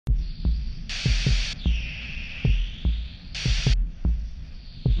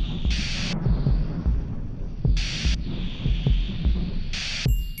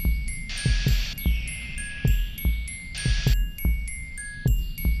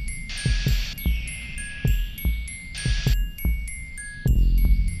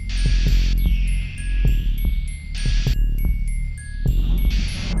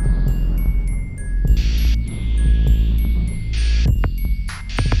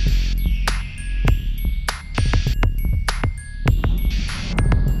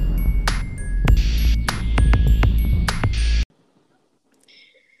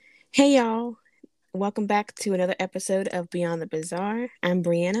Hey y'all, welcome back to another episode of Beyond the Bizarre. I'm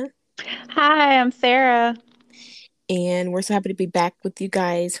Brianna, Hi, I'm Sarah. and we're so happy to be back with you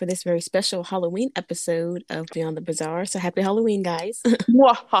guys for this very special Halloween episode of Beyond the Bizarre. So happy Halloween, guys.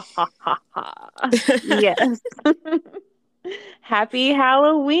 Mwahahaha. Yes. Happy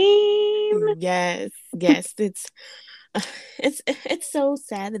Halloween. Yes, yes, it's so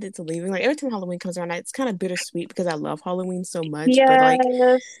sad that it's leaving. Like every time Halloween comes around, it's kind of bittersweet because I love Halloween so much, but like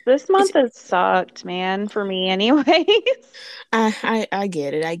Yes, this it's month has sucked, man, for me anyways. I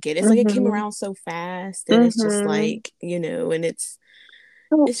get it. I get it. It's like it came hmm around so fast and it's just hmm like, and it's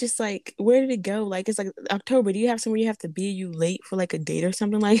just like, where did it go? Like, it's like October. Do you have somewhere you have to be? You late for like a date or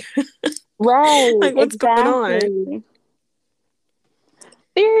something? Like, Right, like what's going on? exactly.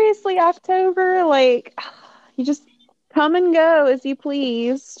 Seriously, October, like you just come and go as you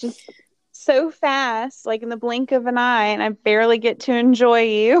please, just so fast, like in the blink of an eye, and I barely get to enjoy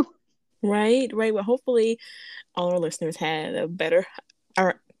you. Right, right. Well, hopefully, all our listeners had a better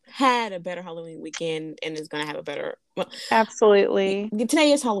Halloween weekend and is gonna have a better. Well, Absolutely.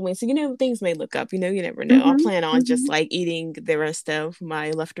 today is Halloween, so things may look up. You never know. I'll hmm plan on just hmm like eating the rest of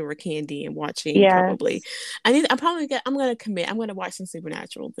my leftover candy and watching probably. Yes. I'm gonna commit. I'm gonna watch some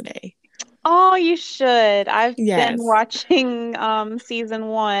Supernatural today. Oh, you should. I've been Yes. watching season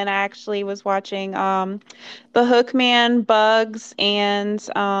one. I actually was watching The Hookman, Bugs, and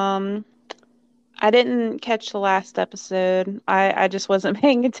I didn't catch the last episode. I just wasn't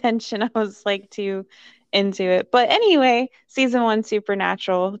paying attention. I was like too into it. But anyway, season one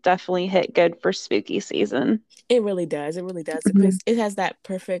Supernatural definitely hit good for spooky season. It really does. It really does hmm because it has that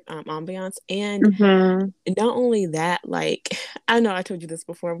perfect ambiance. And hmm not only that, like I know I told you this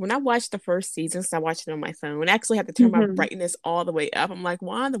before. When I watched the first season, so I watched it on my phone, I actually had to turn my hmm brightness all the way up. I'm like,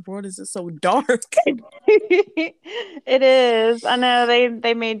 why in the world is it so dark? It is. I know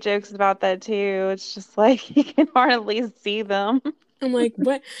they made jokes about that too. It's just like you can hardly see them. I'm like,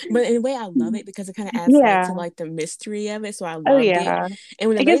 what? But in a way, I love it because it kind of adds like to Yeah. like the mystery of it. So I Oh loved it. yeah. And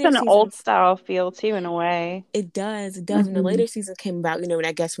when the It gives later an old seasons, style feel too in a way. it does. When the hmm later seasons came about, and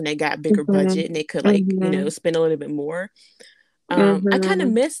I guess when they got bigger hmm budget and they could like, hmm spend a little bit more. I kind of hmm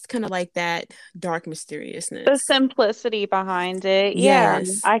missed kind of like that dark The mysteriousness. simplicity behind it. Yeah,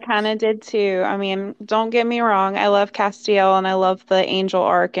 Yes. I kind of did too. I mean, don't get me wrong. I love Castiel and I love the Angel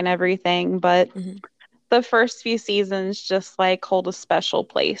arc and everything, but Mhm. the first few seasons just like hold a special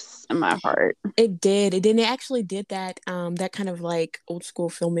place in my heart. It did. It did. They actually did that kind of like old school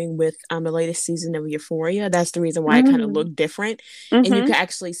filming with the latest season of Euphoria. That's the reason why it kind of hmm looked different. And you hmm could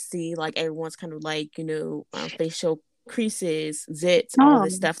actually see like everyone's kind of like, facial creases, zits, all of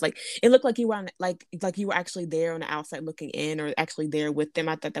this Oh, stuff. Like it looked like you were like you were actually there on the outside looking in or actually there with them.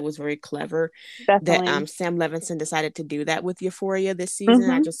 I thought that was very clever that definitely. Sam Levinson decided to do that with Euphoria this season.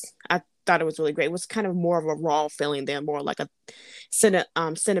 hmm I thought it was really great. It was kind of more of a raw feeling than more like a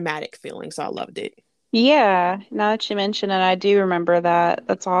cinematic feeling. So I loved it. Yeah, now that you mention it, I do remember that.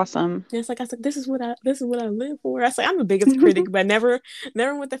 That's awesome. And it's like I was like, this is what I live for. I was like, I'm the biggest critic, but never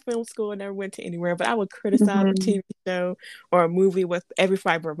went to film school, never went to anywhere. But I would criticize a hmm TV show or a movie with every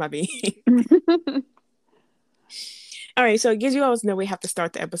fiber of my being. All right, so as you always know, we have to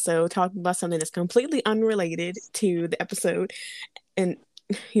start the episode talking about something that's completely unrelated to the episode, and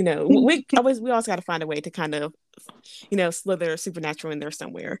we also got to find a way to kind of slither supernatural in there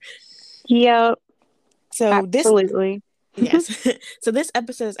somewhere. Yep, So this absolutely. Yes. So this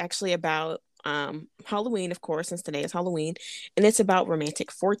episode is actually about Halloween, of course, since today is Halloween, and it's about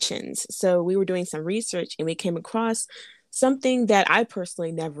romantic fortunes. So we were doing some research and we came across something that I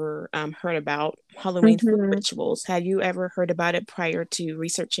personally never heard about, Halloween food hmm rituals. Had you ever heard about it prior to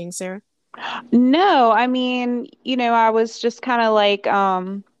researching, Sarah? No, I mean, I was just kind of like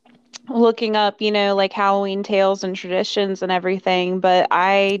looking up, like Halloween tales and traditions and everything, but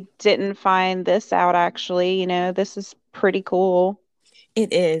I didn't find this out actually. This is pretty cool.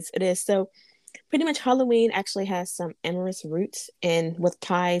 It is. It is. So pretty much Halloween actually has some amorous roots and with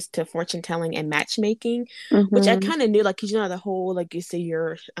ties to fortune telling and matchmaking, which I hmm kind of knew, like, 'cause the whole, like, you see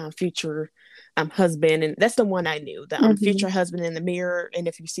your future husband, and that's the one I knew, the hmm future husband in the mirror, and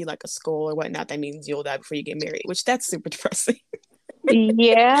if you see like a skull or whatnot, that means you'll die before you get married, which that's super depressing.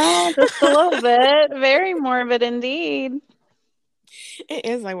 Yeah, just a little bit. Very morbid indeed. It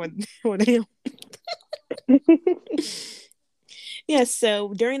is like what the Yes,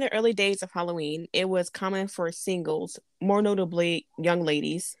 so during the early days of Halloween, it was common for singles, more notably young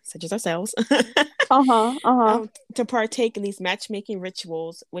ladies such as ourselves, Uh-huh, uh-huh. to partake in these matchmaking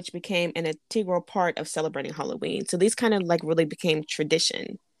rituals, which became an integral part of celebrating Halloween. So these kind of like really became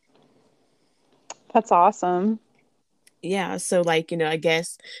tradition. That's awesome. yeah, so like, I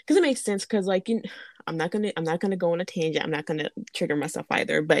guess because it makes sense because like I'm not gonna go on a tangent. I'm not gonna trigger myself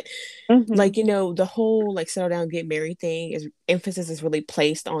either. But Hmm. like, the whole like settle down, get married thing is emphasis is really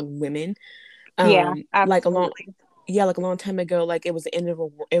placed on women. Yeah, Like a long absolutely. yeah, like a long time ago, like it was the end of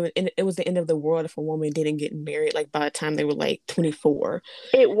it was the end of the world if a woman didn't get married like by the time they were like 24.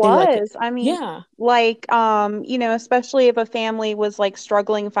 It They were like, was. I mean, yeah. like, especially if a family was like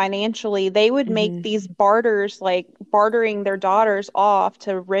struggling financially, they would make Hmm. these barters, like bartering their daughters off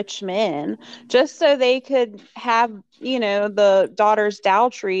to rich men just so they could have, the daughter's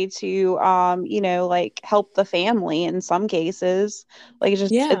dowry to, like help the family in some cases. Like,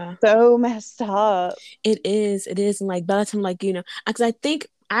 it's Yeah. so messed up. It is, and like by the time like because I think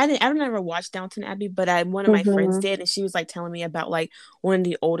I don't ever watch Downton Abbey, but one of my friends Hmm. did, and she was like telling me about like one of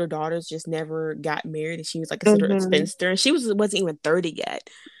the older daughters just never got married, and she was like considered a Hmm. spinster, and she wasn't even 30 yet.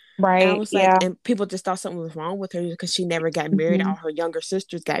 And I Right. was like, Yeah. and people just thought something was wrong with her because she never got married. Hmm. All her younger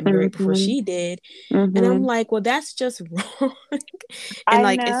sisters got married before Hmm. she did. And I'm Hmm. like, well, that's just wrong. And I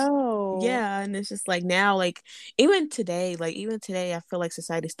like, it's, know. yeah. And it's just like now, like, even today, I feel like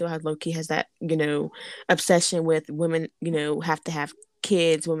society still has low key has that, obsession with women, have to have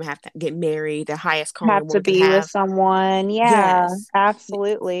kids, women have to get married, the highest calling Have a to woman can be with have. someone. Yeah, Yes.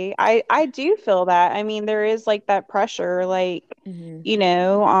 absolutely. I do feel that. I mean, there is like that pressure, like, Hmm.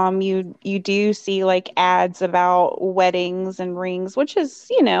 you do see like ads about weddings and rings, which is,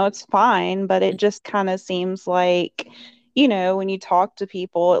 it's fine, but it just kind of seems like, when you talk to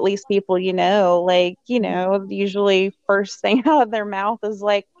people, at least people like, Hmm. usually first thing out of their mouth is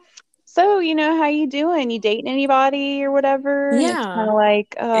like, so, how you doing? You dating anybody or whatever? And it's kind Yeah, of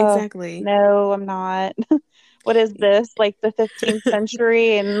like, exactly. no, I'm not. What is this? Like the 15th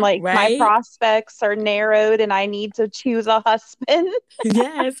century and like my Right? prospects are narrowed and I need to choose a husband.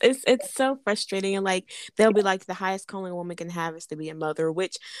 Yes, it's so frustrating, and like they'll be like the highest calling a woman can have is to be a mother,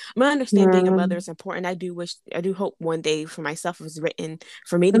 which I understand being a mother Mm, is important. I do hope one day for myself if it's written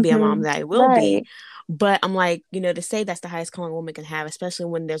for me to be a mom hmm. that I will be. Right. But I'm like, to say that's the highest calling a woman can have, especially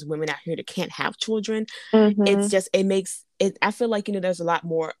when there's women out here that can't have children, it's Hmm. just it makes it I feel like, there's a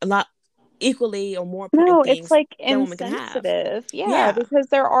lot equally or more No, important it's things like that a woman can have. insensitive. Yeah, Yeah. because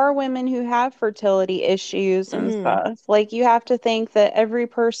there are women who have fertility issues and Mm-hmm. stuff. Like you have to think that every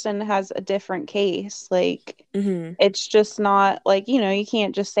person has a different case. Like Mm-hmm. it's just not like, you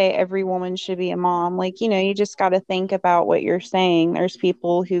can't just say every woman should be a mom. Like, you just got to think about what you're saying. There's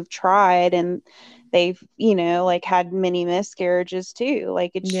people who've tried and they've, like had many miscarriages too.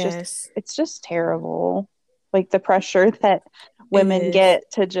 Like Yes, it's just terrible. Like the pressure that it women is.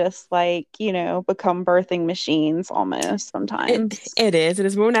 get to just like, become birthing machines almost It sometimes. it is. It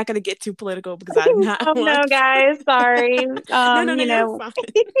is. We're not going to get too political because I do not Oh want no, to. guys, sorry. No, no, no. You're fine.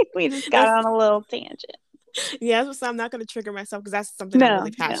 We just got That's on a little tangent. yeah. That's what I'm not going to trigger myself because that's something I'm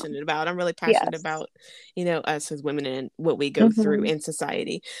really No, no. passionate about. I'm really passionate Yes. about, us as women and what we go through Hmm. in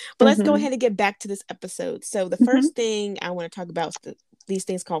society. But let's go Hmm. ahead and get back to this episode. So the Hmm. first thing I want to talk about is these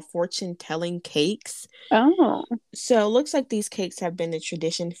things called fortune telling cakes. Oh. So it looks like these cakes have been a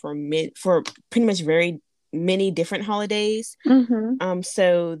tradition for pretty much very many different holidays. Hmm.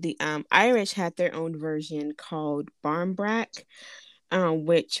 So the Irish had their own version called barmbrack,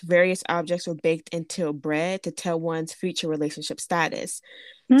 which various objects were baked into bread to tell one's future relationship status.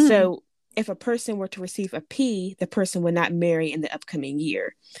 Hmm. So if a person were to receive a pea, the person would not marry in the upcoming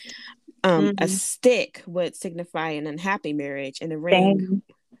year. A Hmm. stick would signify an unhappy marriage, and a ring, Dang.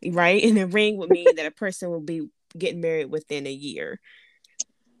 right? And a ring would mean that a person will be getting married within a year.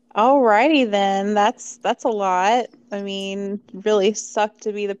 Alrighty then. That's a lot. I mean, really sucked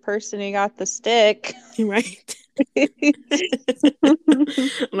to be the person who got the stick. Right?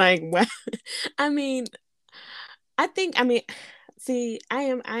 Like, well, I mean, I mean, see, I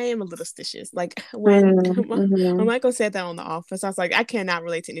am a little stitious. Like when Mm-hmm. Michael said that on The Office, I was like, I cannot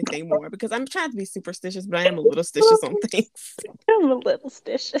relate to anything more because I'm trying to be superstitious, but I am a little stitious on things. I'm a little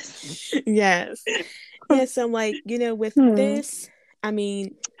stitious. Yes. Yeah, so I'm like, with Hmm. this, I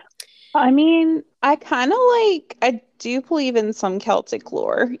mean, I mean, I kind of like, I do believe in some Celtic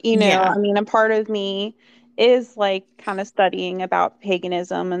lore. yeah. I mean, a part of me is like kind of studying about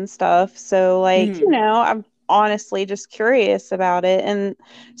paganism and stuff. So, like, Hmm. I'm honestly just curious about it. And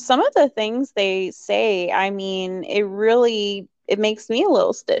some of the things they say, I mean, it makes me a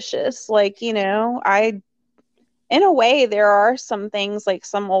little stitious. Like, in a way, there are some things like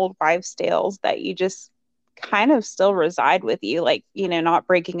some old wives' tales that you just kind of still reside with you, like, not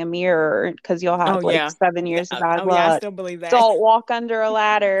breaking a mirror because you'll Oh have like yeah. 7 years of bad Oh yeah, I luck. still believe that. Don't walk under a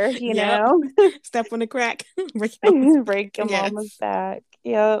ladder, Yep. Step on the crack. Break your mama's. break your mama's Yes. back.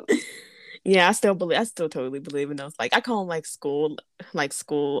 Yep. Yeah, I still totally believe in those. Like I call them school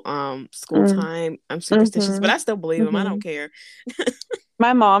Mm, time. I'm superstitious, but mm-hmm, I still believe them. I don't mm-hmm. care.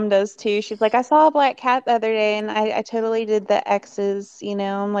 My mom does too. She's like, I saw a black cat the other day and I totally did the X's, you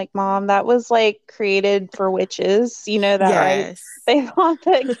know. I'm like, Mom, that was like created for witches. You know that, right? Yes. They thought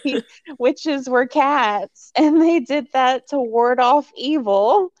that witches were cats and they did that to ward off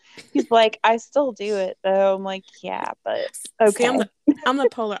evil. She's like, I still do it though. I'm like, yeah, but See, okay. I'm the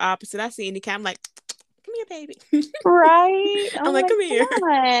polar opposite. I see any cat, I'm like, come here, baby. Right? I'm I'm like, like, come come here.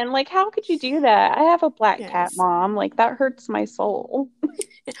 on. Like, how could you do that? I have a black cat, Yes. Mom. Like, that hurts my soul.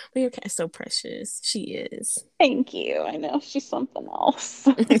 But your cat's so precious. She is. Thank you. I know she's something else.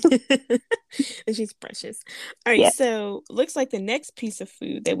 And she's precious. All right, Yeah. so looks like the next piece of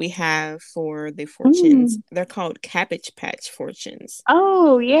food that we have for the fortunes, Mm. they're called Cabbage Patch fortunes.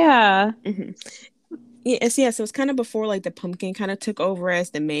 Oh, yeah. Hmm. Yes, yeah, so it's kind of before like the pumpkin kind of took over as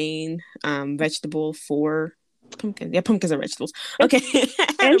the main vegetable for pumpkin. Yeah, pumpkins are vegetables. Okay, It's I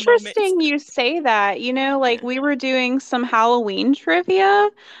had a moment. interesting you say that. You know, like Yeah. we were doing some Halloween trivia,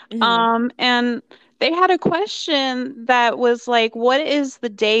 Hmm. and they had a question that was like, what is the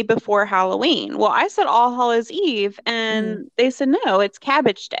day before Halloween? Well, I said All Hallows Eve, Hmm. and they said no, it's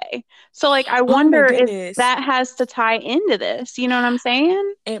Cabbage Day. So like I Oh my wonder if goodness. that has to tie into this. You know what I'm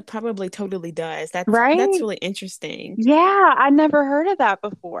saying? It probably totally does. That's Right? really interesting. Yeah, I never heard of that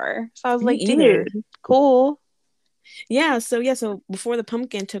before. So I was Me like, either. dude, cool. So before the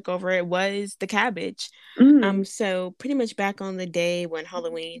pumpkin took over, it was the cabbage. Mm. So pretty much back on the day when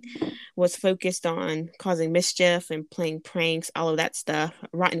Halloween was focused on causing mischief and playing pranks, all of that stuff,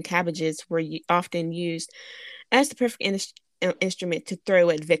 rotten cabbages were often used as the perfect instrument to throw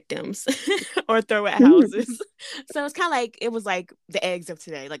at victims or throw at Mm. houses. So it's kind of like it was like the eggs of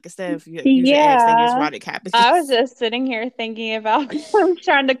today. Like instead of using eggs, they use Yeah. rotted I was cabbages, just sitting here thinking about I'm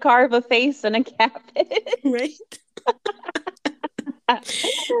trying to carve a face in a cabbage. right?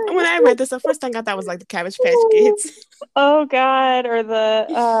 When I read this, the first thing I thought was like the Cabbage Patch Kids. Oh God, or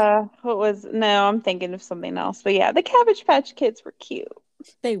the what was no, I'm thinking of something else. But yeah, the Cabbage Patch Kids were cute.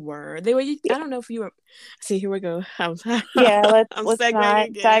 They were. They were. Yeah, I don't know if you were. See, here we go. yeah, I'm let's segueing not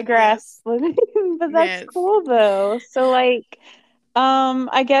again. digress. Yes. But that's Yes. cool though. So like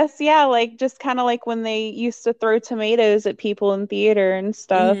I guess yeah, like just kind of like when they used to throw tomatoes at people in theater and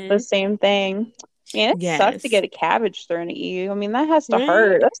stuff, the Hmm. same thing. Man, it sucks to Yes. get a cabbage thrown at you. I mean, that has to Right.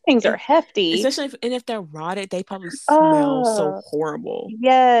 hurt. Those things are And hefty. especially if they're rotted, they probably smell so Oh, horrible.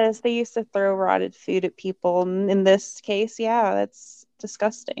 yes, they used to throw rotted food at people. And in this case, yeah, that's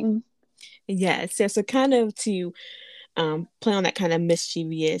disgusting. Yes. So kind of to play on that kind of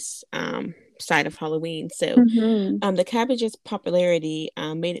mischievous side of Halloween. So Hmm. the cabbage's popularity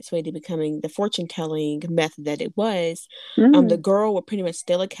made its way to becoming the fortune telling method that it was. The Mm. girl would pretty much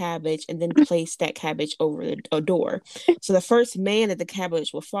steal a cabbage and then place that cabbage over a door. So the first man that the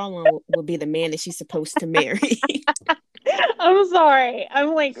cabbage will fall on will be the man that she's supposed to marry. I'm sorry.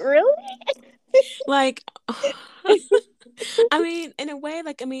 I'm like, really? Like, I mean, in a way,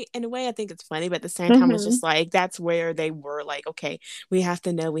 I think it's funny, but at the same time, it's Hmm. just like that's where they were like, okay, we have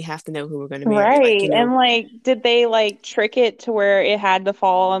to know who we're going to marry. Like, Right. And like, did they like trick it to where it had to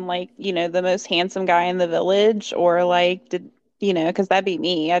fall on like, the most handsome guy in the village? Or like, because that'd be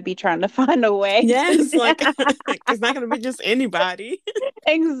me. I'd be trying to find a way to. yes, like it's not going to be just anybody.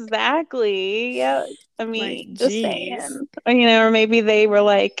 Exactly. Yeah. I Like, mean, just geez. saying. Or maybe they were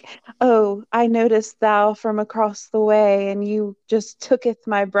like, oh, I noticed thou from across the way and you just tooketh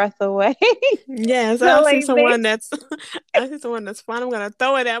my breath away. Yes, So I'll see like they someone that's I see someone that's fun. I'm gonna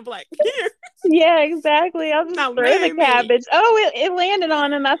throw it at like here. Yeah, exactly. I'll just Now throw the marry me. cabbage. Oh, it landed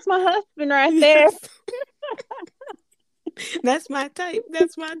on him. That's my husband right there. Yes. That's my type.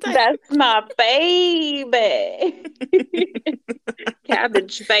 That's my type. That's my baby.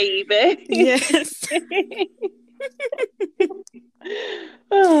 Cabbage baby. Yes.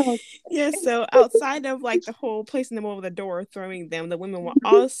 Oh. Yes. So outside of like the whole placing them over the door, throwing them, the women will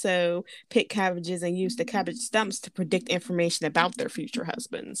also pick cabbages and use the cabbage stumps to predict information about their future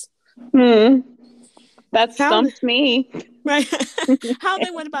husbands. Hmm. That How stumped me. right? How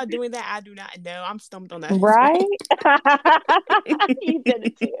they went about doing that, I do not know. I'm stumped on that as well. Right? You did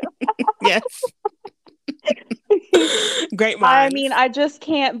it too. Yes. Great I mean, minds. I just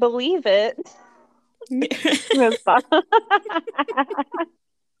can't believe it. It's fun.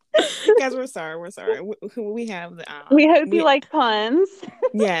 Guys, we're sorry. We're sorry. We have the We hope you like puns.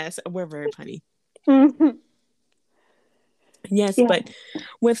 yes, we're very punny. Yes, Yeah. but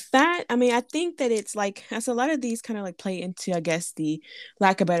with that, I mean, I think that it's like as a lot of these kind of like play into, I guess, the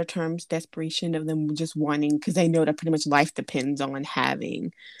lack of better terms, desperation of them just wanting because they know that pretty much life depends on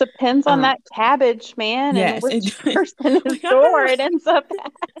having. Depends on Um, that cabbage, man, and yes, which person is like door it ends up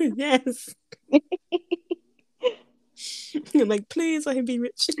yes, at. like please let him be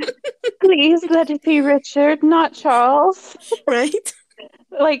rich, Please let it be Richard, not Charles. right?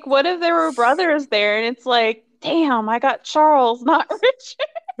 Like, what if there were brothers there and it's like, damn, I got Charles, not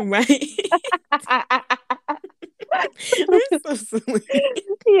Right. Richard. It's so silly.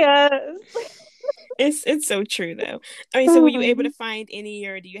 Yes. It's so true though. I mean, so were you able to Hmm. find any,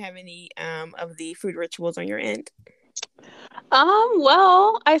 or do you have any of the food rituals on your end?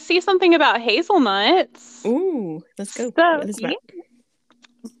 Well, I see something about hazelnuts. Ooh, let's go. So, What is yeah, about?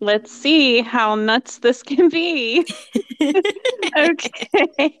 let's see how nuts this can be.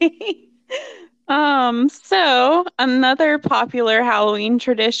 Okay. So another popular Halloween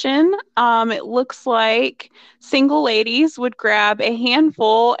tradition, it looks like single ladies would grab a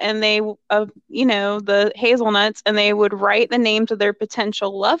handful and they of, the hazelnuts and they would write the names of their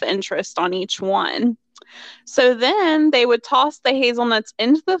potential love interest on each one. So then they would toss the hazelnuts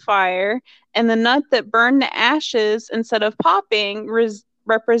into the fire, and the nut that burned to ashes instead of popping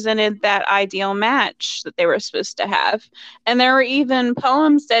represented that ideal match that they were supposed to have. And there were even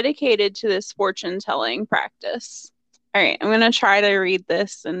poems dedicated to this fortune telling practice. All right, I'm going to try to read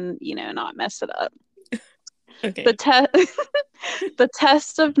this and, not mess it up. The, Okay. te- the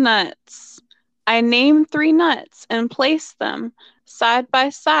test of nuts. I named three nuts and placed them side by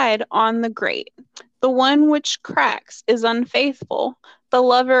side on the grate. The one which cracks is unfaithful, the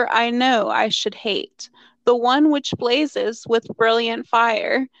lover I know I should hate. The one which blazes with brilliant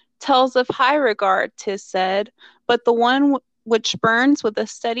fire tells of high regard, 'tis said, but the one which burns with a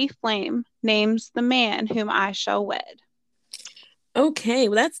steady flame names the man whom I shall wed. Okay,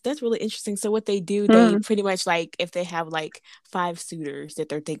 well that's really interesting. So what they do, they Hmm. pretty much like if they have like five suitors that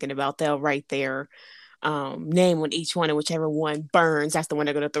they're thinking about, they'll write their name on each one, and whichever one burns, that's the one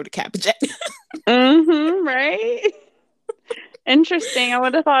they're gonna throw the cabbage at. Mm-hmm, right? Interesting. I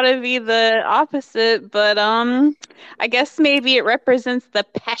would have thought it'd be the opposite, but I guess maybe it represents the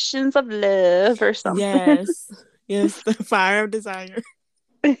passions of love or something. Yes. Yes, the fire of desire.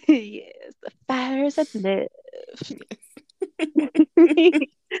 Yes, the fires of love.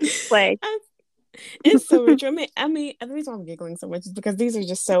 Like, It's so rich. I mean, the reason I'm giggling so much is because these are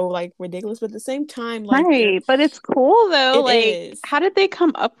just so like ridiculous, but at the same time, like they're right, but it's cool though. it Like, is. how did they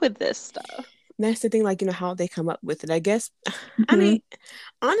come up with this stuff? And that's the thing, like how they come up with it. I guess. I Hmm. mean,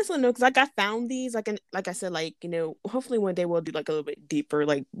 honestly, no, because like I found these, like I said, like hopefully one day we'll do like a little bit deeper,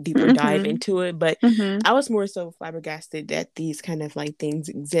 like deeper dive Hmm. into it. But Hmm. I was more so flabbergasted that these kind of like things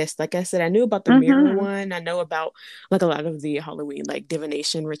exist. Like I said, I knew about the mirror Hmm. one. I know about like a lot of the Halloween like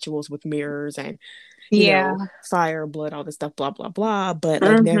divination rituals with mirrors and Yeah. fire, blood, all this stuff, blah blah blah. But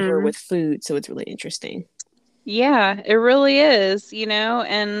like never Hmm. with food, so it's really interesting. Yeah, it really is,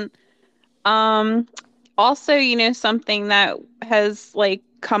 and Um, also, something that has like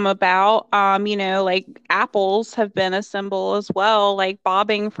come about, like apples have been a symbol as well, like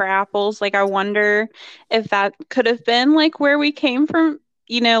bobbing for apples. Like I wonder if that could have been like where we came from,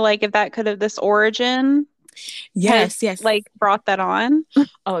 like if that could have this origin has Yes, yes. like brought that on.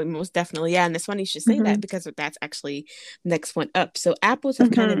 Oh, most definitely. Yeah. And it's funny you should say Hmm. that because that's actually next one up. So apples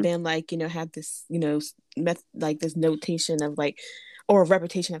have kind of Hmm. been like, have this, like this notation of like, or a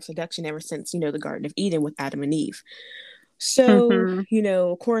reputation of seduction ever since, the Garden of Eden with Adam and Eve. So, Hmm.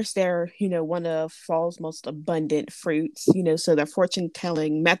 of course, they're, one of fall's most abundant fruits, so their fortune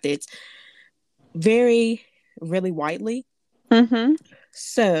telling methods vary really widely. Hmm.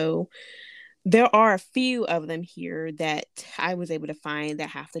 So, there are a few of them here that I was able to find that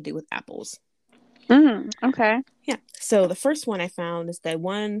have to do with apples. Okay. Yeah. So the first one I found is that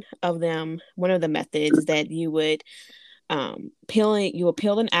one of the methods is that you will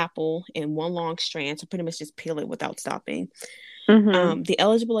peel an apple in one long strand, so pretty much just peel it without stopping. Hmm. The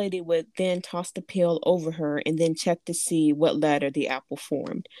eligible lady would then toss the peel over her and then check to see what letter the apple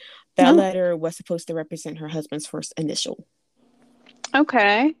formed. That Oh, letter was supposed to represent her husband's first initial.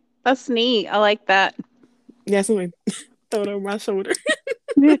 okay. That's neat. I like that. Yeah, somebody throw it over my shoulder.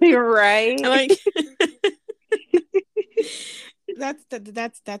 You're I right. like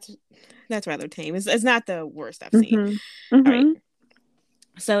that's rather tame. It's not the worst I've seen. Hmm. All right. Hmm.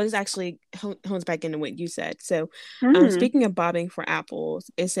 So this actually hones back into what you said. So, Hmm. speaking of bobbing for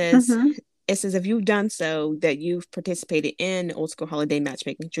apples, Hmm. it says if you've done so, that you've participated in old school holiday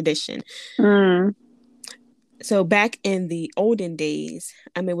matchmaking tradition. Mm. So back in the olden days,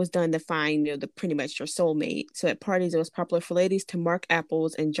 it was done to find, the pretty much your soulmate. So at parties, it was popular for ladies to mark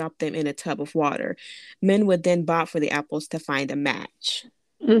apples and drop them in a tub of water. Men would then bob for the apples to find a match.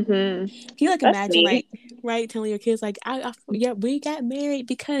 Mm-hmm. Can you like That's imagine, neat. like, right, telling your kids like, yeah, we got married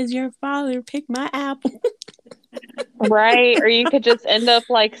because your father picked my apple. Right. Or you could just end up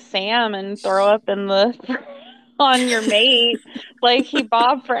like Sam and throw up in the on your mate. Like he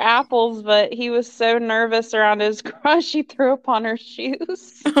bobbed for apples, but he was so nervous around his crush, he threw up on her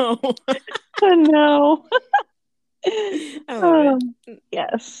shoes. Oh, Oh no. I love it. Oh,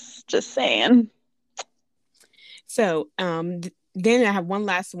 yes, just saying. So, then I have one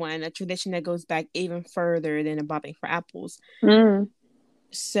last one, a tradition that goes back even further than a bobbing for apples. Mm.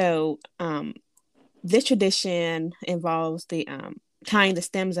 So, this tradition involves the tying the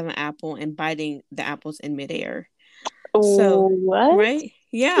stems of an apple and biting the apples in midair. So, What? right?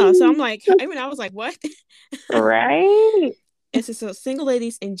 Yeah. So I'm like, I was like, what? Right? And so single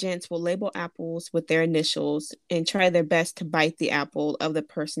ladies and gents will label apples with their initials and try their best to bite the apple of the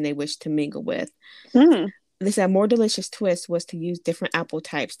person they wish to mingle with. Mm. They said a more delicious twist was to use different apple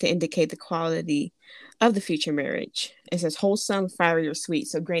types to indicate the quality of the future marriage. It says wholesome, fiery, or sweet.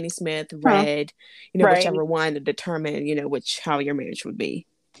 So Granny Smith, Huh. red, Right. whichever one to determine, which how your marriage would be.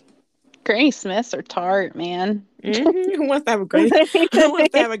 Granny Smiths are tart, man. Who wants to have a Granny? Who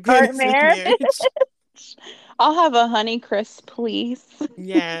wants to have a Granny Tart Smith marriage. marriage? I'll have a honey crisp, please.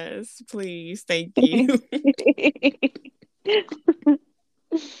 Yes, please, thank you.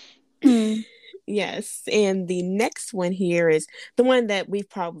 Hmm. Yes, and the next one here is the one that we've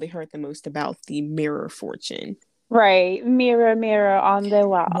probably heard the most about, the mirror fortune. Right. Mirror, mirror on the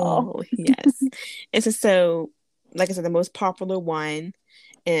wall. Whoa, yes. And so, like I said, the most popular one,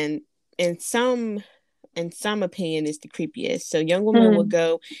 and in some opinion, is the creepiest. So young women will Mm.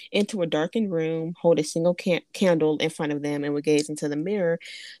 go into a darkened room, hold a single candle in front of them, and would gaze into the mirror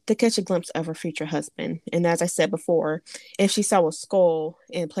to catch a glimpse of her future husband. And as I said before, if she saw a skull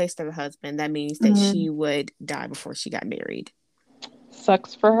in place of her husband, that means that Mm. she would die before she got married.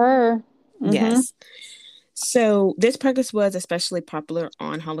 Sucks for her. Mm-hmm. Yes. So this practice was especially popular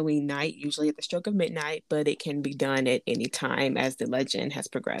on Halloween night, usually at the stroke of midnight, but it can be done at any time as the legend has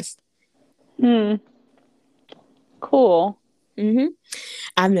progressed. Mm. Cool. hmm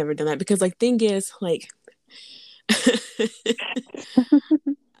I've never done that because, like, thing is, like,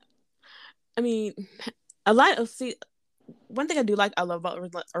 I mean, a lot of see one thing I do like I love about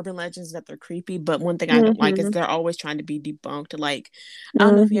urban legends is that they're creepy, but one thing I don't like is Mm-hmm. they're always trying to be debunked. Like, I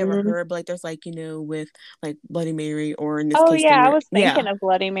don't know if you ever Mm-hmm. heard, but like there's like, with like Bloody Mary, or in this Oh case the yeah, I mirror. was thinking Yeah. of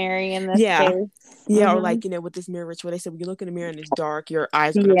Bloody Mary in this Yeah. case. Yeah, or Mm-hmm. like, with this mirror ritual, they said when you look in the mirror and it's dark, your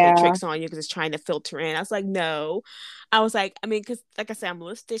eyes are gonna play Yeah. tricks on you because it's trying to filter in. I was like, no. I was like, I mean, because like I said, I'm a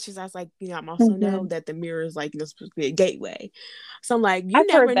little stitches. I was like, I'm also know Mm-hmm. that the mirror is like, supposed to be a gateway. So I'm like, you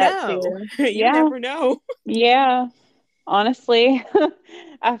I've heard never that know. too. You Yeah. never know. Yeah. Honestly,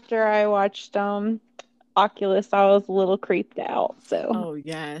 after I watched Oculus, I was a little creeped out. So, Oh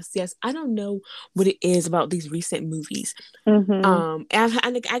yes, yes. I don't know what it is about these recent movies. hmm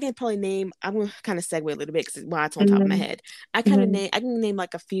I can probably name. I'm gonna kind of segue a little bit because why it's on top of my hmm head. hmm I can name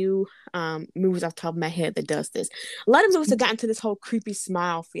like a few movies off the top of my head that does this. A lot of movies have gotten to this whole creepy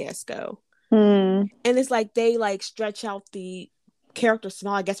smile fiasco, mm. and it's like they like stretch out the character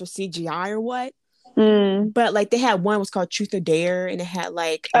smile, I guess, with CGI or what. Mm. But like they had one was called Truth or Dare, and it had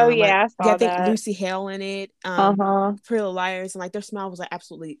like Oh yeah, I yeah, I saw think that. Lucy Hale in it, Uh-huh. Pretty Little Liars, and like their smile was like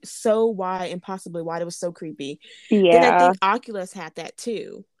absolutely so wide, impossibly wide. It was so creepy. Then I Yeah. think Oculus had that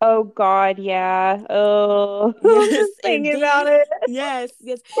too. Oh God, yeah. Oh, I'm Yes, just and thinking then about it. yes,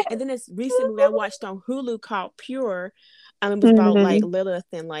 yes, and then this recent movie I watched on Hulu called Pure. It was about like Hmm. Lilith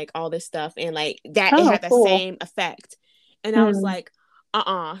and like all this stuff, and like that it Oh, had that cool. same effect. And I was Hmm. like,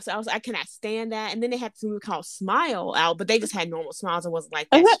 So I was, I cannot stand that. And then they had this movie called Smile out, but they just had normal smiles. It wasn't like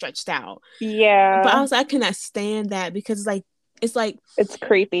that stretched out. But I Yeah, was like, I cannot stand that because it's like, it's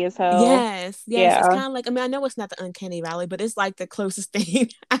creepy as hell. yes, yes, it's Yeah. kind of like, I mean, I know it's not the uncanny valley, but it's like the closest thing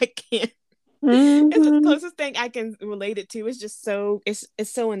I can. It's the Hmm. closest thing I can relate it to. It's just it's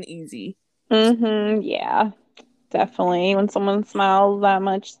so uneasy. Yeah, definitely. When someone smiles that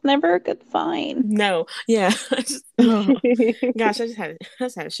much, it's never a good sign. No, yeah, oh gosh, I just had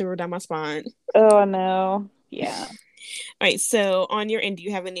a shiver down my spine. Oh no. Yeah. All right, so on your end, do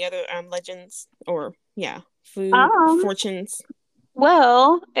you have any other legends or yeah, food Um, fortunes?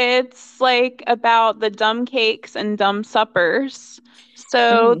 well, it's like about the dumb cakes and dumb suppers.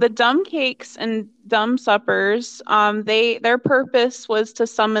 So Mm, the dumb cakes and dumb suppers, their purpose was to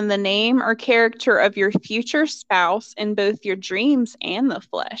summon the name or character of your future spouse in both your dreams and the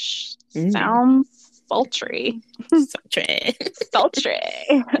flesh. mm. Sounds sultry. Sultry. Sultry.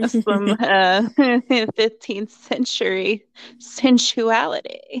 Some 15th century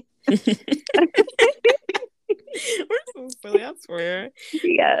sensuality. We're so silly, I swear.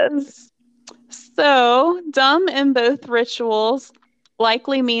 Yes. So, dumb in both rituals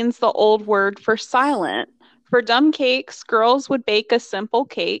likely means the old word for silent. For dumb cakes, girls would bake a simple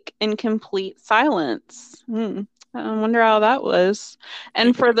cake in complete silence. I wonder how that was.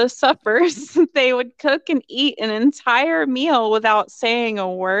 And for the suppers, they would cook and eat an entire meal without saying a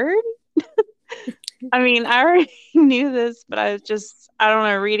word. I mean, I already knew this, but I don't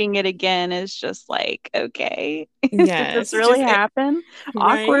know, reading it again is just like, okay, did this Yes, really just happen?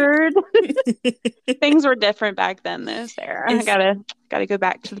 right. Awkward. Things were different back then, though, Sarah. I It's gotta go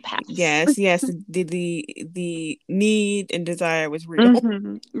back to the past. yes. The need and desire was real.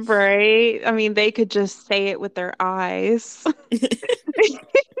 Right? I mean, they could just say it with their eyes.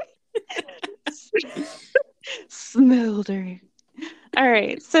 Smoldering. All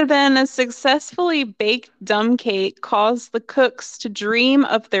right. So then a successfully baked dumb cake caused the cooks to dream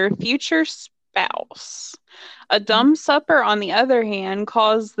of their future spouse. A dumb supper, on the other hand,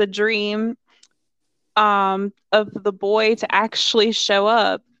 caused the dream of the boy to actually show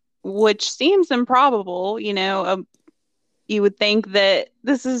up, which seems improbable. You would think that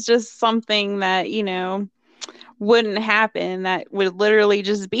this is just something that, wouldn't happen, that would literally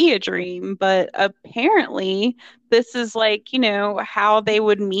just be a dream. But apparently, this is like, how they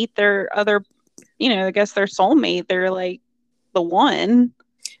would meet their other, I guess their soulmate. They're like the one.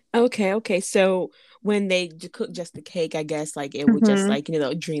 Okay. So when they cook just the cake, I guess like it would just Hmm.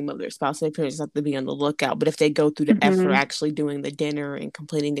 like dream of their spouse. So they pretty much have to be on the lookout. But if they go through the effort of Hmm. actually doing the dinner and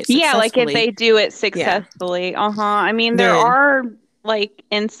completing it Yeah, like if successfully, they do it yeah, successfully. Uh-huh. I mean, there then are like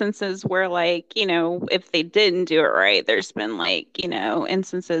instances where like, if they didn't do it right, there's been like,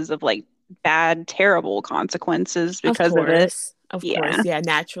 instances of like bad, terrible consequences because of it. of Yeah. course, yeah,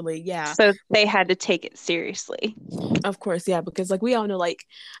 naturally, yeah. So they had to take it seriously. Of course, yeah, because like we all know, like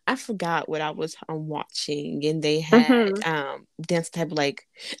I forgot what I was watching, and they had Hmm. dance type like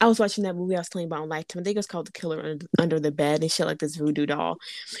I was watching that movie I was telling you about on Lifetime. I think it's called The Killer Under the Bed, and she had like this voodoo doll,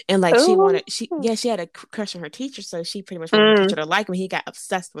 and like Oh. she had a crush on her teacher, so she pretty much wanted her Mm. teacher to like him. He got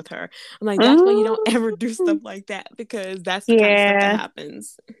obsessed with her. I'm like, that's why you don't Mm. ever do stuff like that because that's the kind of stuff that Yeah.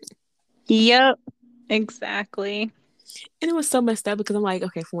 happens. Yep. Exactly. And it was so messed up because I'm like,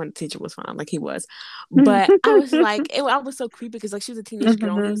 okay, for one, the teacher was fine, like he was, but I was like, I was so creepy because like she was a teenage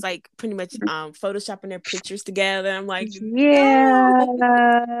girl, and he Hmm. was like pretty much photoshopping their pictures together. I'm like, no,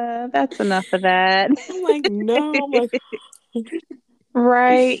 Yeah, that's enough of that. I'm like, no, I'm like,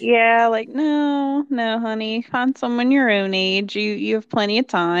 Right, yeah, like no, no, honey, find someone your own age. You have plenty of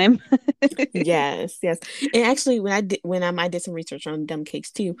time. yes. And actually, when I did some research on dumb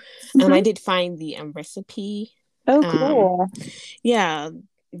cakes too, I Hmm. did find the recipe. Oh, Um, cool. yeah.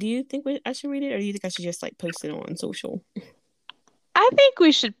 Do you think I should read it, or do you think I should just like post it on social? I think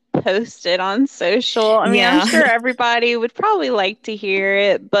we should post it on social. I mean, I'm Yeah. sure everybody would probably like to hear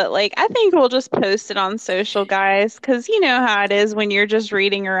it, but like I think we'll just post it on social, guys, because you know how it is when you're just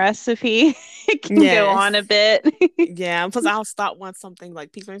reading a recipe. It can go on a Yes. bit. Yeah, plus I'll stop once something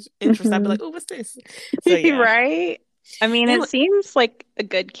like piques my interest. I'll be Hmm. like, "Oh, what's this?" So yeah, Right? I mean, and it seems like a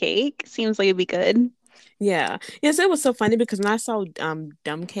good cake. Seems like it'd be good. yeah, yes, it was so funny because when I saw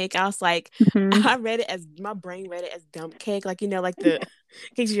dumb cake, I was like, Hmm. I read it as my brain read it as dump cake, like like the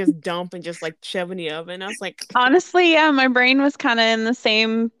cakes you just dump and just like shove in the oven. I was like, Honestly, yeah, my brain was kind of in the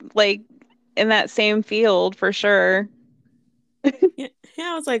same, like, in that same field for sure. yeah,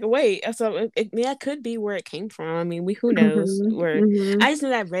 I was like, wait, so yeah, it could be where it came from. I mean, we who knows Hmm. where? Hmm. I just know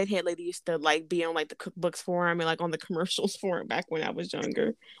that redhead lady used to like be on like the cookbooks for him and like on the commercials for it back when I was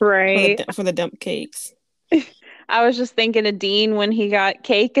younger Right. for the dump cakes. I was just thinking of Dean when he got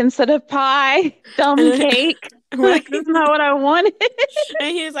cake instead of pie. Dumb And cake. right? Like, that's not what I wanted.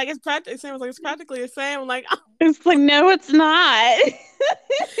 And he was like, Sam was like, it's practically the same. I'm like, It's like, no, it's not. I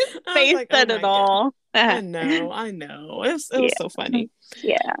was Face like, oh said it my God. all. I know. It Yeah. was so funny.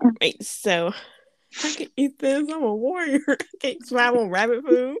 Yeah. Wait, so I can eat this. I'm a warrior. I can't survive on rabbit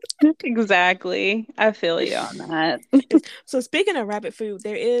food. Exactly. I feel you on that. So speaking of rabbit food,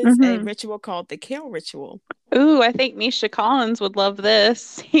 there is a Hmm. ritual called the kale ritual. Ooh, I think Misha Collins would love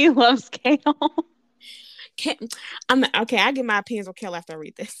this. He loves kale. Can, I'm okay. I get my opinions on kale after I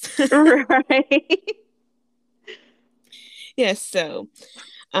read this. Right. Yes, so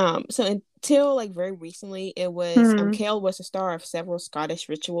until like very recently, it was Hmm. kale was the star of several Scottish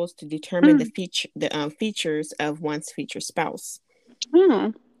rituals to determine Hmm. the features of one's future spouse. Hmm.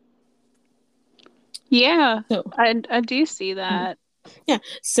 Yeah, So I do see mm, that. yeah,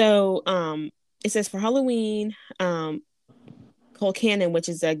 so it says for Halloween, colcannon, which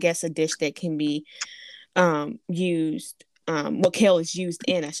is I guess a dish that can be used, what kale is used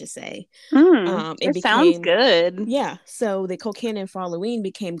in, I should say. It It sounds became, good. yeah. So the colcannon for Halloween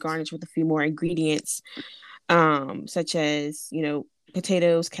became garnished with a few more ingredients, such as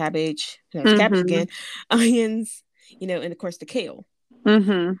potatoes, cabbage, there's cabbage Mm-hmm. again, onions, and of course the kale.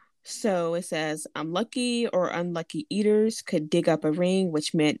 Mm-hmm. So it says, lucky or unlucky eaters could dig up a ring,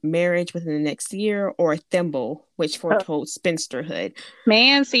 which meant marriage within the next year, or a thimble, which foretold spinsterhood.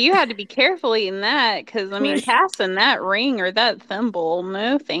 Man, so you had to be careful eating that because, I mean, Right. passing that ring or that thimble,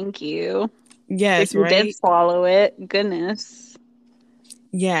 no, thank you. If Yes, you did right. swallow it, goodness,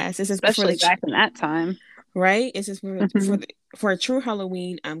 Yes, it says before especially back in that time. right. It says Hmm. for a true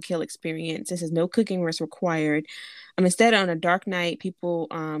Halloween kill experience. This is no cooking was required. Instead, on a dark night, people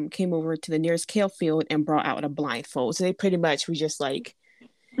came over to the nearest kale field and brought out a blindfold. So they pretty much were just like,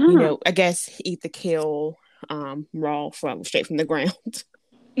 Mm. I guess eat the kale raw from straight from the ground.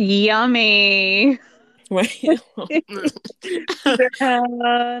 Yummy. Right.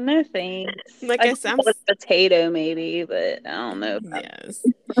 No thanks. Like I I could said, go with potato maybe, but I don't know about. yes.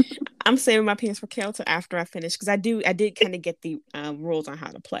 I'm saving my penis for kale till after I finish because I did kind of get the rules on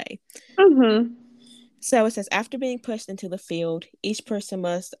how to play. Mm-hmm. So it says after being pushed into the field, each person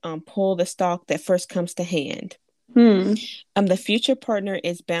must pull the stalk that first comes to hand. Hmm. The future partner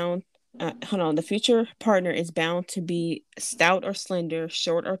is bound. Hold on. The future partner is bound to be stout or slender,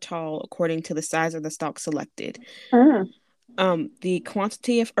 short or tall, according to the size of the stalk selected. Mm. The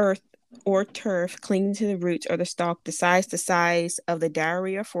quantity of earth or turf clinging to the roots or the stalk decides the size of the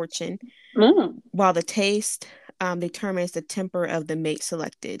dowry or fortune, Mm. while the taste determines the temper of the mate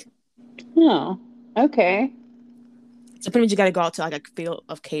selected. Oh, okay. So pretty much you got to go out to like a field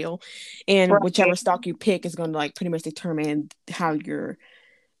of kale, and whichever Right. stalk you pick is going to like pretty much determine how your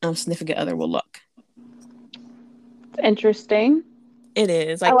significant other will look. Interesting. It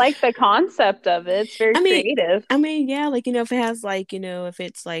is I like, like the concept of it. It's very I mean, creative. yeah, like if it has like if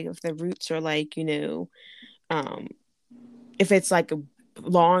it's like if the roots are like um, if it's like a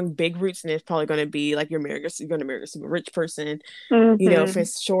long big roots, then it's probably going to be like you're going to marry a super rich person. If Mm-hmm.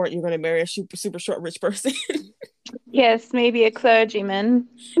 it's short, you're going to marry a super short rich person. Yes, maybe a clergyman.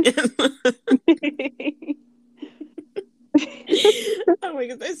 Oh my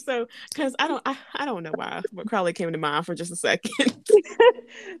goodness. So, because I don't know why, but Crowley came to mind for just a second.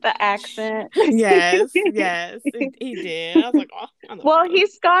 The accent. Yes, he did. I was like, oh, I know Well, Crowley.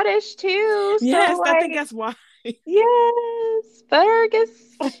 he's Scottish too, so Yes, I think like, that's why. yes, Fergus.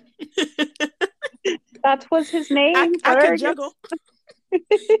 That was his name, I could juggle.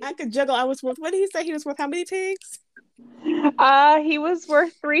 Fergus. I could juggle. I was worth. What did he say? He was worth how many pigs? He was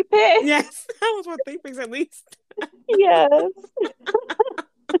worth 3 pigs. Yes, I was worth 3 pigs at least. Yes,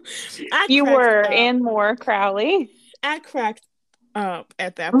 I you cracked were, up. and more, Crowley. I cracked up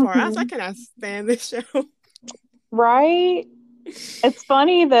at that part. I was like, Hmm. I cannot stand this show. Right? It's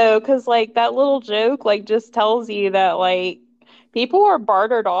funny though, because like that little joke like just tells you that like people are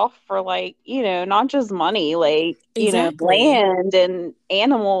bartered off for like, not just money, like, Exactly. land and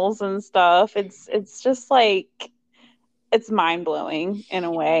animals and stuff. It's just like it's mind blowing in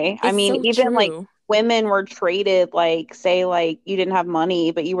a way. I It's mean, so even like true. women were traded, like, say, like you didn't have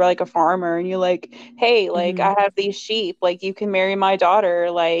money, but you were like a farmer and you're like, hey, like Hmm. I have these sheep, like you can marry my daughter,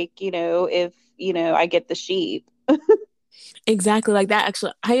 like, if, I get the sheep. Exactly like that.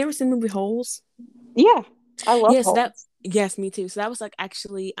 Actually, have you ever seen the movie Holes? Yeah, I love Yes, that. holes. Yes, me too. So that was like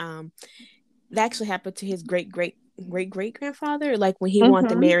actually, that actually happened to his great grandfather. Like when he wanted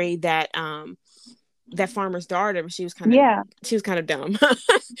to Mm-hmm. marry that farmer's daughter, but Yeah. she was kind of dumb,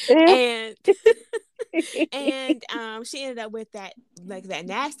 Yeah. and she ended up with that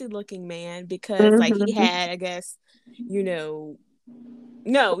nasty looking man because like he Mm-hmm. had, I guess, you know,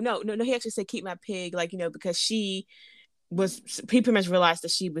 no, he actually said keep my pig, like because he pretty much realized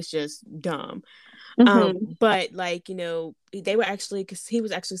that she was just dumb. Mm-hmm. But like they were actually, because he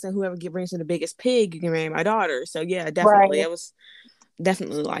was actually saying whoever brings in the biggest pig, you can marry my daughter. So yeah, definitely Right. it was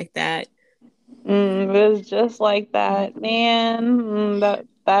definitely like that. It was just like that, man.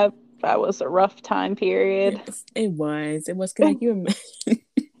 That was a rough time period. Yes, it was like You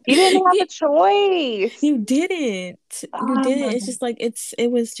didn't have you, a choice. you didn't, it's just like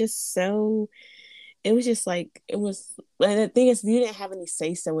it was just so, it was just like it was. And the thing is, you didn't have any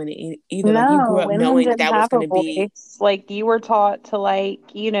say so in it either. Like you grew No, up women knowing that didn't that was have going a to be. voice. Like you were taught to like,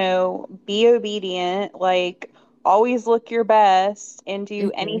 be obedient, like always look your best and do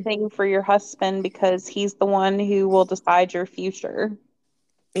Mhm. anything for your husband because he's the one who will decide your future.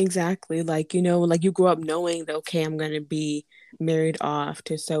 Exactly. Like, like you grow up knowing that, okay, I'm gonna be married off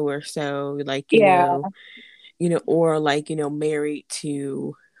to so or so, like, Yeah. or like, married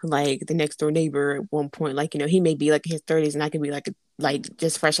to like the next door neighbor at one point. Like, he may be like in his 30s and I could be like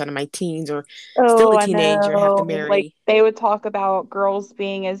just fresh out of my teens or still Oh, a I teenager, have to know. Like marry, they would talk about girls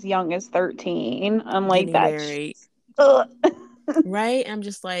being as young as 13. I'm like, getting that's married. ugh. Right? I'm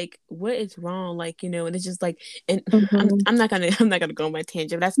just like, what is wrong? Like, and it's just like, and I'm Mhm. I'm not gonna I'm not gonna go on my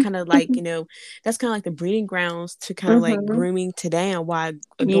tangent, but that's kind of like, that's kind of like the breeding grounds to kind of like Mhm. grooming today and why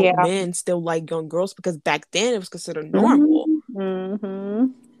adult Yeah. men still like young girls because back then it was considered normal.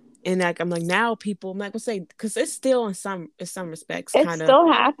 Mhm. And like I'm like now people I'm like we'll say because it's still in some respects It kind of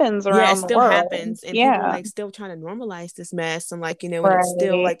still happens yeah, it around the still world. happens and people are Yeah. like still trying to normalize this mess and like and it's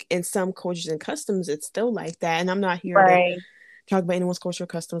still Right. like in some cultures and customs it's still like that and I'm not here to Right. talk about anyone's cultural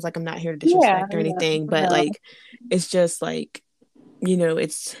customs. Like I'm not here to Yeah. disrespect or No. anything, but No. like it's just like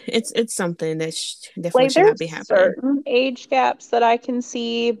it's something that definitely Like should not there's be happening. certain age gaps that I can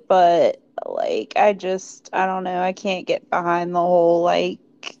see, but like I don't know, I can't get behind the whole like,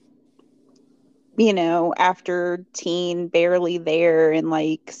 after teen barely there and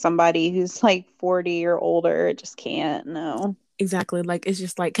like somebody who's like 40 or older, I just can't, no. Exactly. Like it's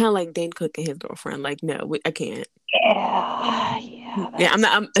just like kind of like Dane Cook and his girlfriend. Like no, I can't. Yeah, yeah, Yeah, I'm that's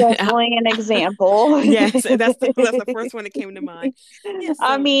not. definitely an example. Yes, that's the first one that came to mind. Yeah.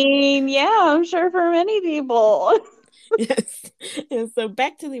 I So mean, yeah, I'm sure for many people. yes. And so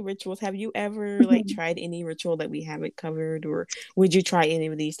back to the rituals. Have you ever like tried any ritual that we haven't covered, or would you try any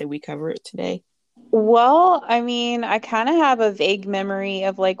of these that we covered today? Well, I mean, I kind of have a vague memory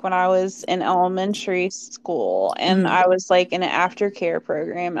of like when I was in elementary school and Hmm. I was like in an aftercare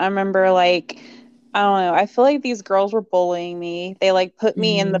program. I remember like, I don't know, I feel like these girls were bullying me. They like put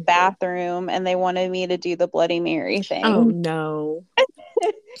me in the Hmm. bathroom and they wanted me to do the Bloody Mary Oh thing. no.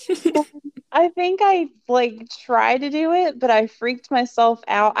 I think I like tried to do it, but I freaked myself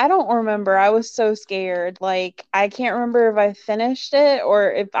out. I don't remember. I was so scared. Like, I can't remember if I finished it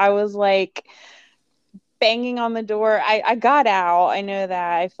or if I was like banging on the door. I got out. I know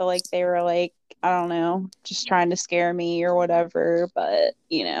that. I feel like they were like, I don't know, just trying to scare me or whatever. But,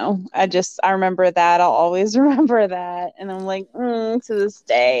 I remember that. I'll always remember that. And I'm like, to this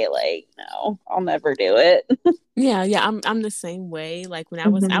day, like, no, I'll never do it. Yeah, yeah, I'm the same way. Like when I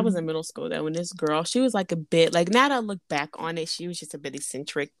was in Mhm. middle school though, when this girl, she was like a bit like now that I look back on it, she was just a bit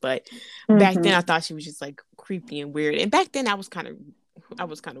eccentric, but back then I Mhm. thought she was just like creepy and weird. And back then I was kind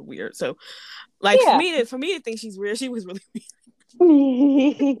of weird. So like for Yeah. me to for me to think she's weird, she was really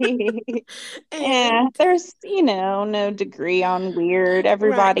Yeah, and there's, no degree on weird. right.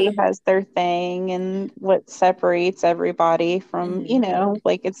 Everybody has their thing, and what separates everybody from, Mhm.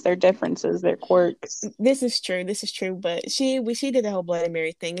 like it's their differences, their quirks. This is true. This is true. But she did the whole Bloody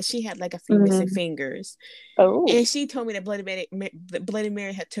Mary thing, and she had like a few missing Mm. fingers, Oh, and she told me that Bloody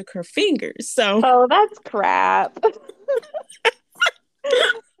Mary had took her fingers. So oh, that's crap.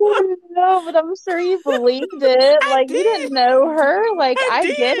 No, but I'm sure you believed it. I Like you didn't know did. her. Like I I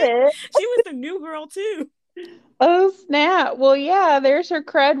get did. it. She was the new girl too, Oh, snap. Well, yeah, there's her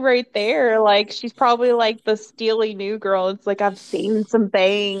cred right there. Like, she's probably like the steely new girl. It's like, I've seen some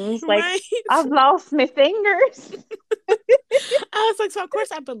things. Like, right? I've lost my fingers. I was like, so of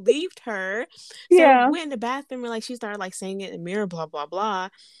course I believed her. So Yeah. we're in the bathroom and like she started like saying it in the mirror, blah blah blah.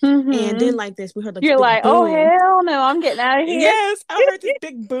 And then Mm-hmm. like this, we heard like this You're big like, oh, boom. hell no, I'm getting out of here. Yes, I heard this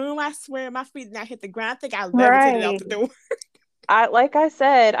big boom. I swear my feet did not hit the ground. I think I levitated out Right. the door. Like I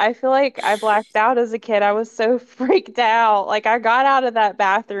said, I feel like I blacked out as a kid. I was so freaked out. Like I got out of that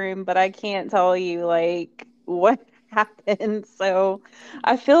bathroom, but I can't tell you like what happened. So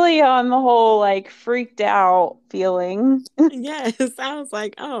I feel you on the whole like freaked out feeling. Yes, I was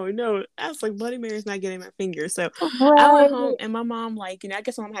like, oh no. I was like, Bloody Mary's not getting my finger. So I went home Right. and my mom, like, I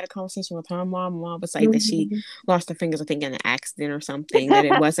guess my mom had a conversation with her mom. My mom was like that she Mhm. lost her fingers, I think, in an accident or something, that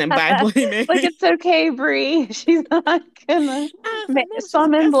it wasn't by Bloody Like Mary. it's okay, Bree. She's not gonna I was like, Mom, she's like,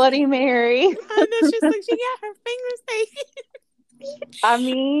 summon that's Bloody Mary. I know she's like, she got her fingers taken. I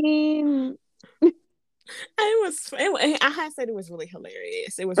mean, I had said it was really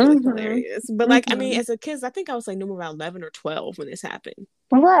hilarious. It was really hmm hilarious. But like, I mean, hmm as a kid, I think I was like number around 11 or 12 when this happened.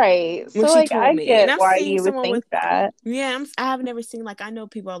 right. When So she like told I me. And get I'm why seeing you would someone with think that. yeah, I have never seen like I know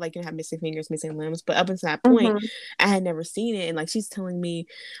people are like have missing fingers, missing limbs, but up until that point, Hmm I had never seen it. And like she's telling me,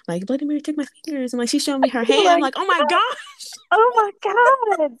 like Bloody Mary took my fingers, and like she's showing me her hand. I'm Like, like, oh my gosh, oh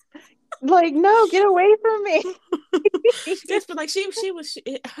my God. Like, no, get away from me. yes, but like she was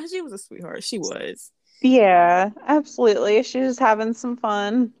a sweetheart. She was, Yeah, absolutely. She's just having some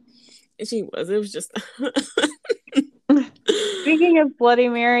fun. she was. It was just Speaking of Bloody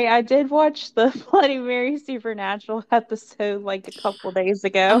Mary, I did watch the Bloody Mary Supernatural episode like a couple days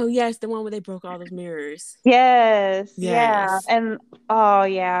ago. Oh yes, the one where they broke all those mirrors. Yes, yeah. Yes. And oh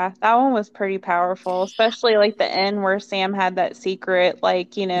yeah, that one was pretty powerful, especially like the end where Sam had that secret,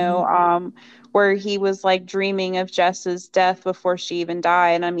 like, Hmm. where he was like dreaming of Jess's death before she even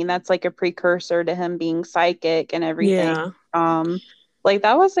died. And I mean, that's like a precursor to him being psychic and everything. Yeah. Um, like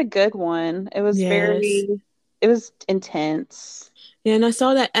that was a good one. Yes. It was intense. Yeah, and I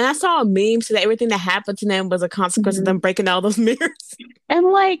saw that, and I saw a meme so that everything that happened to them was a consequence of them breaking all those mirrors. And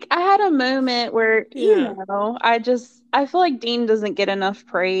like I had a moment where, Yeah. I feel like Dean doesn't get enough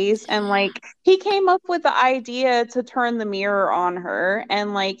praise and like he came up with the idea to turn the mirror on her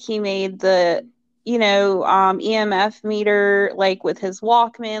and like he made the EMF meter like with his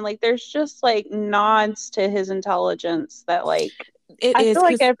Walkman. Like there's just like nods to his intelligence that like It I is feel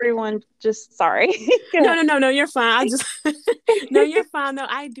like because everyone just sorry. Go no, ahead. no, no, no, you're fine. I just no, you're fine. No,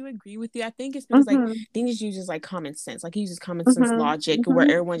 I do agree with you. I think it's because like Mhm. Dean just uses like common sense. Like he uses common sense Mhm. logic where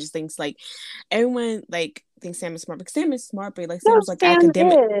Mhm. everyone just thinks like everyone like thinks Sam is smart because Sam is smart, but like No, Sam's like Sam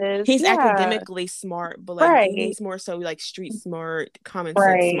academic. is. He's Yeah. academically smart, but like Dean Right. is more so like street smart, common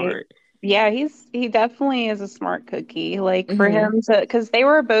sense Right. smart. Yeah, he definitely is a smart cookie. Like for Mm-hmm. him to, because they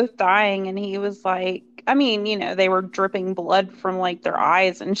were both dying, and he was like, I mean, they were dripping blood from like their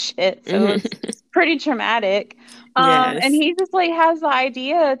eyes and shit, so it was Mm-hmm. pretty traumatic. And Yes. he just like has the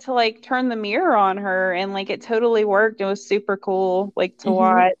idea to like turn the mirror on her, and like it totally worked. It was super cool, like to Mm-hmm.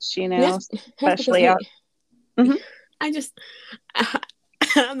 watch, That's because especially out. Mhm. I just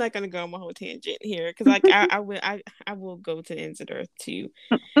I'm not gonna go on my whole tangent here because like I will go to the ends of the earth to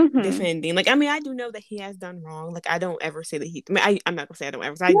Mhm. defending. Like I mean I do know that he has done wrong. Like I don't ever say that I'm not gonna say I don't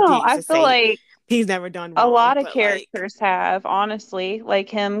ever. I No, did I just feel say like he's never done a wrong. lot of But like characters have, honestly, like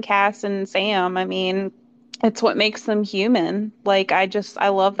him, Cass, and Sam. I mean, it's what makes them human. Like, I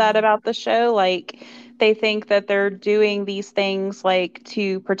love that mm-hmm, about the show. Like, they think that they're doing these things like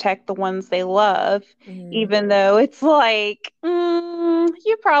to protect the ones they love, mm-hmm, even though it's like,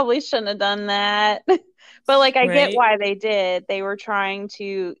 you probably shouldn't have done that. But like, I get right. why they did. They were trying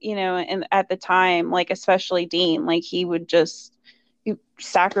to, and at the time, like, especially Dean, like, he would just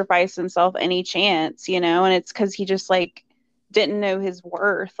sacrifice himself any chance, and it's because he just like didn't know his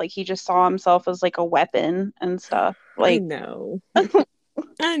worth. Like he just saw himself as like a weapon and stuff. I Like know.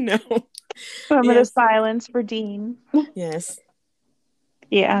 I know. moment of Yes. silence for Dean. Yes.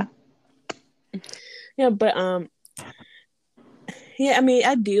 Yeah. Yeah, but yeah, I mean,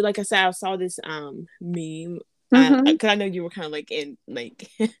 I do. Like I said, I saw this meme. Mhm. Because I know you were kind of like in like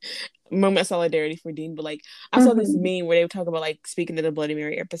moment of solidarity for Dean, but like I saw this Mhm. meme where they were talking about like speaking of the Bloody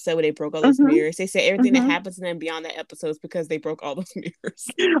Mary episode where they broke all those Mhm. mirrors. They said everything that Mhm. happens to them beyond that episode is because they broke all those mirrors.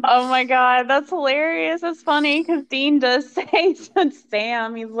 Oh my God, that's hilarious. That's funny because Dean does say to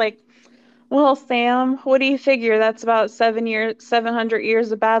Sam, he's like, "Well, Sam, what do you figure? That's about 700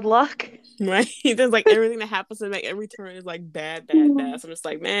 years of bad luck." Right? There's like everything that happens to them, like every turn is like bad, bad, bad. So I'm just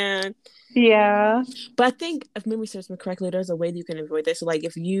like, man. Yeah. But I think if memory serves me correctly, there's a way that you can avoid this. So like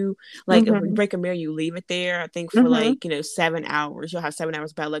if you like if you Mhm. break a mirror, you leave it there. I think for Mhm. like 7 hours, you'll have 7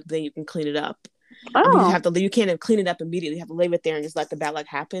 hours bad luck. Then you can clean it up. You Oh. have to you can't clean it up immediately. You have to leave it there and just let the bad luck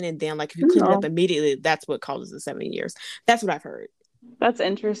happen. And then like if you clean it up No. immediately, that's what causes the 7 years. That's what I've heard. That's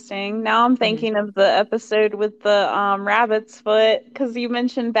interesting. Now I'm Mm-hmm. thinking of the episode with the rabbit's foot because you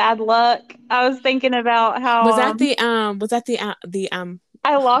mentioned bad luck. I was thinking about how Was that the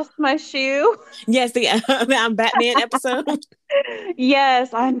I lost my shoe. yes the Batman episode?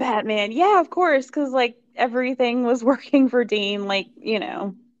 Yes, I'm Batman. Yeah, of course, because like everything was working for Dean, like,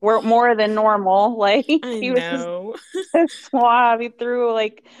 more than normal. Like I he was just know. so suave. He threw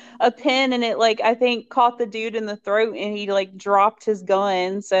like a pin and it like I think caught the dude in the throat and he like dropped his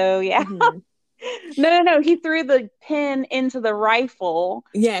gun. So yeah. Mm-hmm. No, no, no. He threw the pin into the rifle.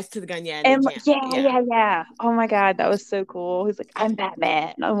 Yes, to the gun. Yeah, they And jam. yeah, Yeah. yeah, yeah. Oh my God, that was so cool. He's like, I'm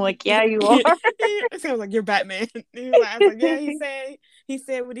Batman. I'm like, yeah, you are. It sounds like you're Batman. I was like, yeah, he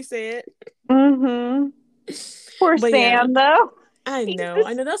said what he said. hmm Poor But yeah, Sam, though. I He know.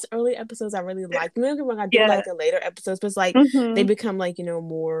 I just, know those early episodes I really liked. Maybe when I do yeah. like the later episodes, but it's like they hmm become like,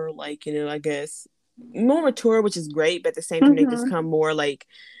 more like, I guess more mature, which is great, but at the same time they just hmm become more like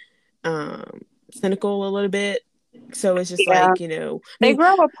cynical a little bit. So it's just Yeah. like, I They mean,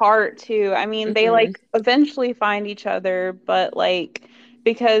 grow apart too. I mean, they mhm, like eventually find each other, but like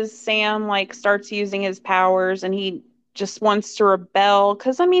because Sam like starts using his powers and he just wants to rebel.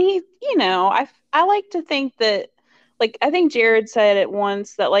 Because I mean, I like to think that like I think Jared said it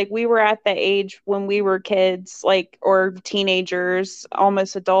once that like we were at the age when we were kids, like or teenagers,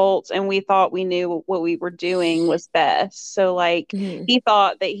 almost adults, and we thought we knew what we were doing was best. So like Hmm. he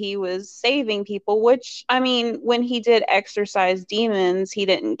thought that he was saving people, which I mean, when he did exorcise demons, he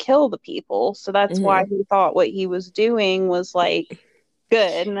didn't kill the people. So that's why Hmm. he thought what he was doing was like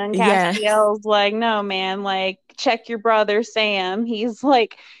good. And then Yes. Castiel's like, no, man, like, check your brother Sam. He's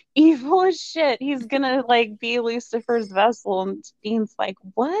like evil as shit. He's gonna like be Lucifer's vessel. And Dean's like,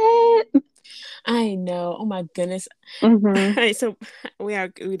 what? I know. Oh my goodness. Mm-hmm. All right, so we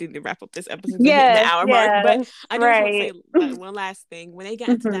need to wrap up this episode because we're hitting the Yes, hour mark. But yes, I do just want to say right. like one last thing. When they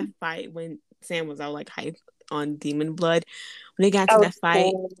got into that Mm-hmm. fight, when Sam was all like hyped on demon blood, when they got into That that was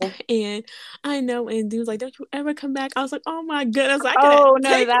fight, cool. and I know, and dude was like, "Don't you ever come back?" I was like, "Oh my goodness, I cannot Oh no,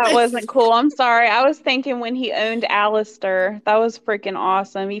 take that this." wasn't cool. I'm sorry. I was thinking when he owned Alistair, that was freaking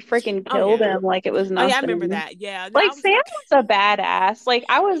awesome. He freaking Oh killed yeah, him like it was oh yeah, I remember nothing. that. Yeah, no, Like I was Sam like, was a badass. Like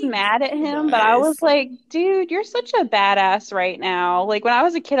I was mad at he him, but I was was. like, dude, you're such a badass right now. Like when I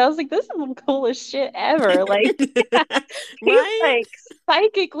was a kid, I was like, this is the coolest shit ever. Like he's Right? like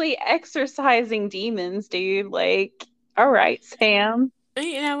psychically exorcising demons, dude. Like, all right, Sam.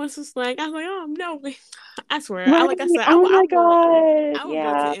 And I was just like, I was like, oh no, I swear, I Right. like I said, Oh my God. I will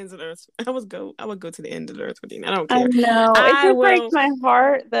go to Yeah. the ends of the earth. I would go to the end of the earth with you. I don't I care. know. It I just breaks will. my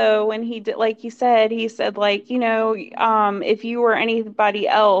heart though when he did like he said like, you know, if you were anybody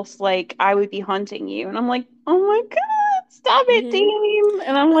else, like I would be hunting you. And I'm like, oh my God, stop it, Hmm. Dean.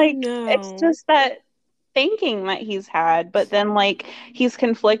 And I'm I like, it's know. just that thinking that he's had, but then like he's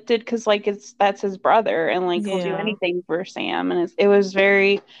conflicted because like it's that's his brother and like he'll do Yeah, anything for Sam. And it was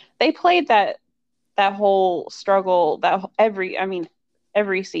very they played that whole struggle I mean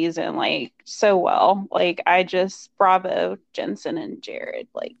every season like so well. Like I just bravo Jensen and Jared.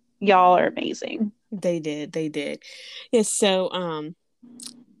 Like y'all are amazing. they did. They did. Yes. So,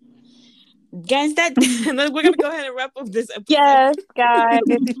 guys, that we're gonna go ahead and wrap up this episode. Yes, guys.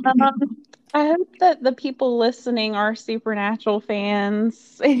 Um, I hope that the people listening are Supernatural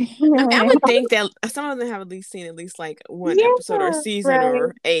fans. I would think that some of them have at least seen at least like one episode or a Yeah, season right,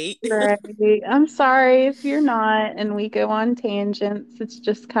 or eight. right. I'm sorry if you're not, and we go on tangents. It's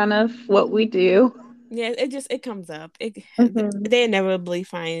just kind of what we do. Yeah, it comes up. Hmm. They inevitably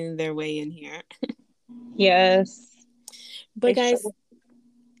find their way in here. Yes, But they should.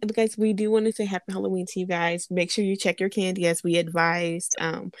 guys, we do want to say happy Halloween to you guys. Make sure you check your candy as we advised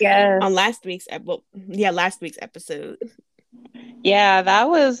on Yes. last week's episode. Yeah, that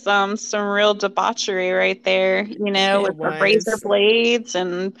was some real debauchery right there, you know, It with the razor was. blades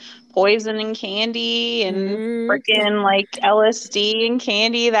and poison and candy and Mm, freaking like LSD and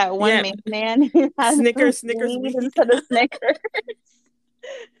candy. That one yeah, man who had some Snickers weed week. instead of Snickers.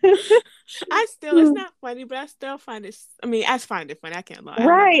 It's not funny, but I still find it. I mean, I find it funny. I can't lie. I'm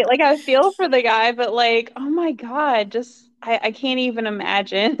not Right. gonna Like I feel for the guy, but like, oh my God, just I can't even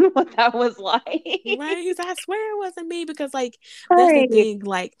imagine what that was like. right. He's like, I swear it wasn't me because like that's the Right. thing.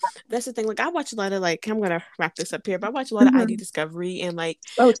 Like that's the thing. Like I watch a lot of like I'm gonna wrap this up here, but I watch a lot of ID Hmm. Discovery and like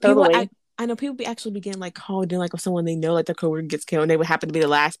Oh, people. totally. I know people be actually begin like called in like if someone they know like their coworker gets killed and they would happen to be the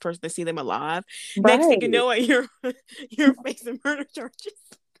last person to see them alive. Next thing you Right. know, it, you're facing murder charges.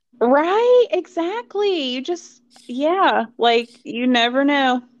 Right, exactly. You just, yeah, like you never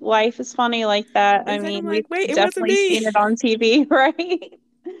know. Life is funny like that. I It's like I'm mean, like, we've wait, it wasn't definitely me. seen it on TV, right?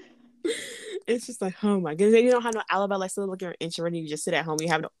 It's just like, oh my goodness. You don't have no alibi. Like, still look, you're insured and you just sit at home. You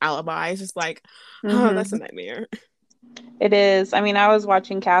have no alibi. It's just like, oh, that's a Hmm. nightmare. It is. I mean, I was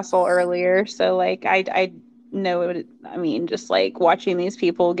watching Castle earlier, so like I know it. I mean, just like watching these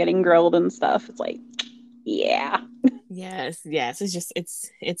people getting grilled and stuff. It's like, yeah. Yes, yes.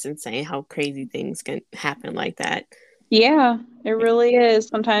 It's insane how crazy things can happen like that. Yeah, it really is.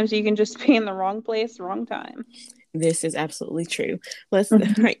 Sometimes you can just be in the wrong place, wrong time. This is absolutely true. Let's all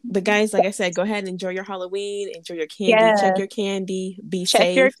Mhm. right. But guys, like I said, go ahead and enjoy your Halloween, enjoy your candy, check Yes. your candy, be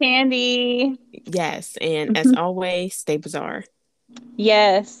Check your safe. candy. Yes, and as Mhm. always, stay bizarre.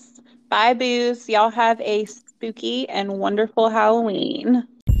 Yes. Bye, Booze. Y'all have a spooky and wonderful Halloween.